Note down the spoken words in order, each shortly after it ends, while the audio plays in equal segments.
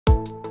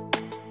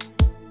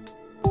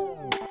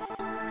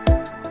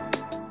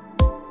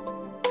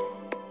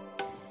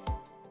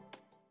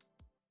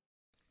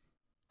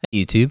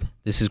YouTube,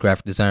 this is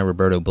graphic designer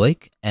Roberto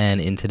Blake, and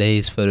in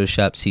today's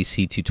Photoshop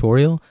CC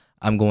tutorial,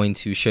 I'm going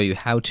to show you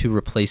how to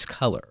replace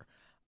color.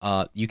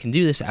 You can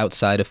do this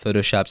outside of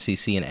Photoshop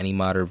CC in any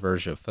modern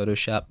version of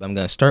Photoshop. I'm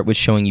going to start with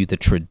showing you the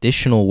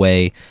traditional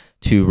way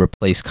to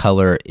replace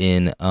color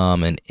in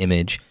an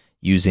image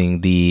using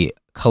the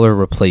color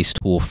replace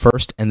tool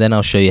first, and then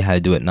I'll show you how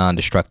to do it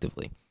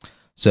non-destructively.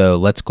 So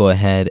let's go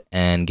ahead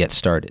and get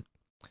started.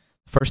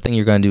 First thing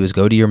you're going to do is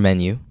go to your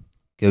menu,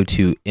 go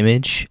to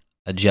Image,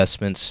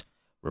 Adjustments,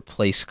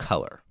 Replace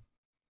Color.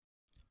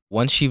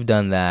 Once you've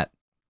done that,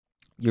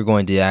 you're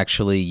going to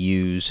actually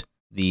use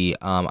the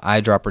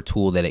eyedropper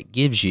tool that it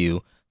gives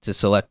you to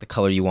select the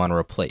color you want to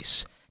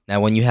replace. Now,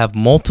 when you have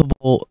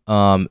multiple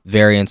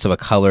variants of a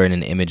color in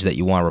an image that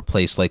you want to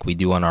replace, like we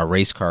do on our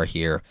race car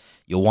here,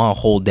 you'll want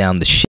to hold down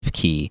the Shift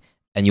key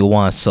and you'll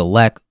want to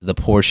select the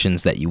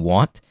portions that you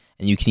want,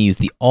 and you can use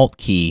the Alt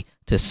key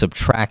to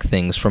subtract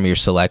things from your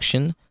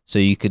selection. So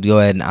you could go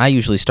ahead, and I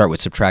usually start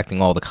with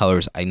subtracting all the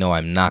colors I know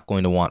I'm not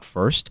going to want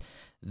first.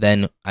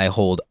 Then I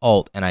hold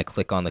Alt and I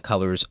click on the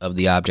colors of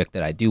the object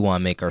that I do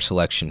want to make our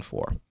selection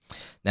for.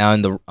 Now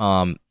in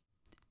the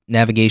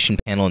navigation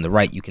panel on the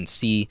right, you can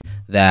see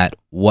that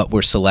what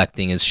we're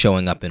selecting is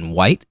showing up in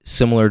white,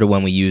 similar to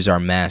when we use our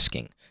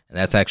masking. And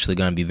that's actually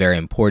going to be very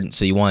important.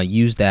 So you want to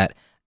use that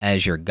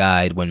as your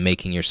guide when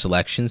making your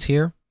selections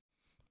here.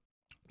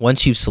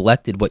 Once you've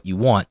selected what you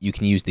want, you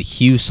can use the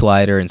hue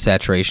slider and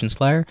saturation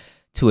slider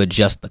to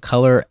adjust the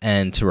color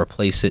and to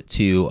replace it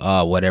to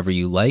whatever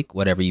you like,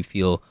 whatever you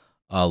feel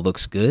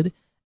looks good.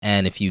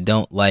 And if you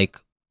don't like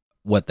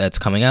what that's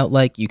coming out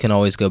like, you can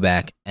always go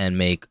back and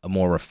make a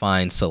more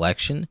refined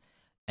selection,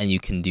 and you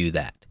can do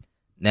that.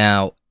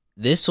 Now,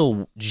 this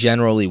will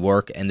generally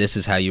work, and this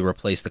is how you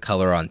replace the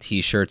color on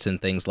t-shirts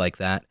and things like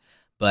that.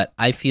 But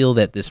I feel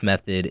that this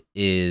method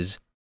is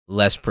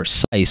less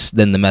precise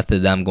than the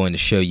method that I'm going to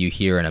show you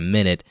here in a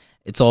minute.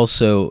 It's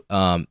also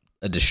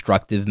a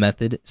destructive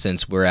method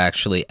since we're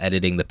actually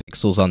editing the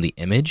pixels on the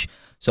image.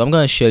 So I'm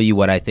going to show you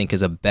what I think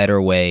is a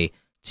better way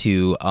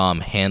to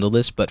handle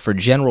this, but for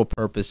general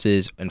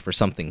purposes and for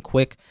something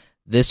quick,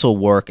 this will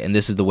work, and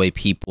this is the way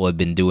people have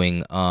been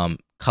doing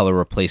color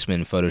replacement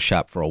in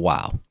Photoshop for a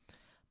while.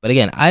 But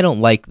again, I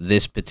don't like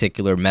this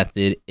particular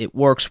method. It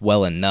works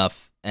well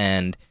enough,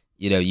 and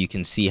you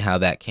can see how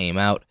that came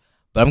out,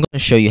 but I'm going to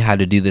show you how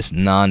to do this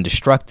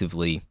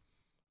non-destructively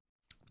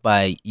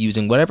by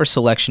using whatever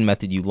selection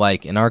method you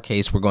like. In our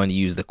case, we're going to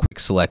use the Quick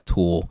Select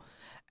tool,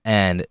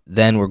 and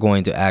then we're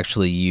going to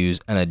actually use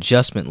an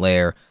adjustment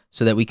layer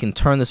so that we can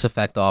turn this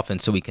effect off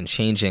and so we can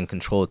change it and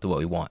control it to what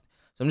we want.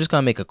 So I'm just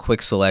going to make a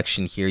quick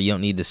selection here. You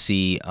don't need to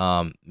see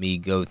me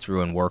go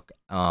through and work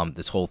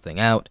this whole thing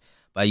out,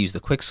 but I use the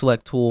Quick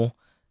Select tool.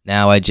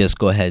 Now I just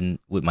go ahead and,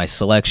 with my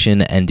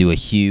selection, and do a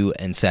hue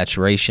and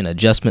saturation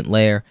adjustment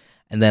layer,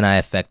 and then I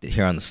affect it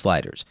here on the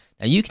sliders.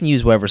 Now you can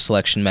use whatever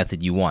selection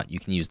method you want. You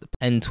can use the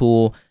pen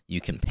tool,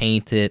 you can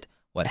paint it,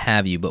 what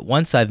have you. But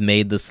once I've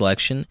made the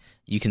selection,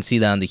 you can see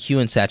that on the hue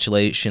and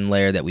saturation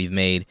layer that we've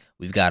made,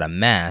 we've got a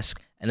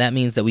mask, and that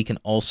means that we can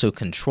also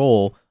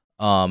control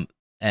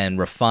and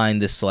refine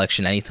this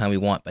selection anytime we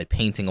want by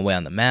painting away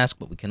on the mask.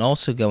 But we can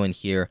also go in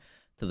here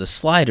to the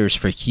sliders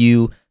for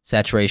hue,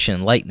 saturation,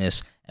 and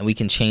lightness, and we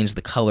can change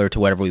the color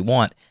to whatever we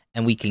want,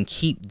 and we can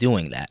keep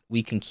doing that.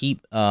 We can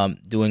keep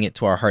doing it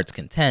to our heart's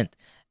content,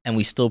 and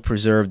we still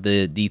preserve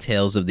the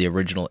details of the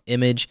original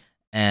image,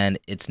 and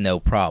it's no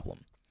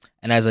problem.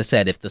 And as I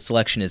said, if the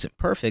selection isn't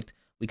perfect,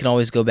 we can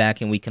always go back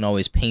and we can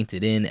always paint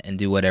it in and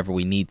do whatever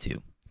we need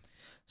to.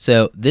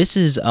 So this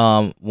is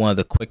one of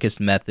the quickest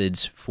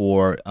methods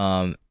for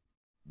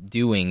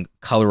doing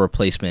color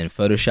replacement in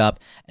Photoshop,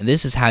 and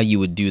this is how you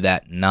would do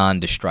that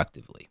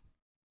non-destructively.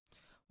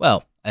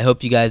 Well, I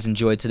hope you guys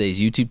enjoyed today's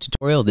YouTube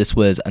tutorial. This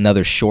was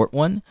another short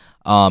one,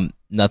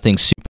 nothing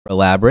super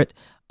elaborate.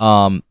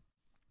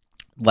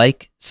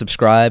 Like,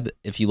 subscribe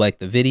if you like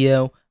the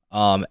video,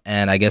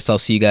 and I guess I'll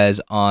see you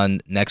guys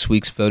on next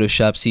week's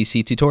Photoshop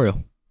CC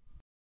tutorial.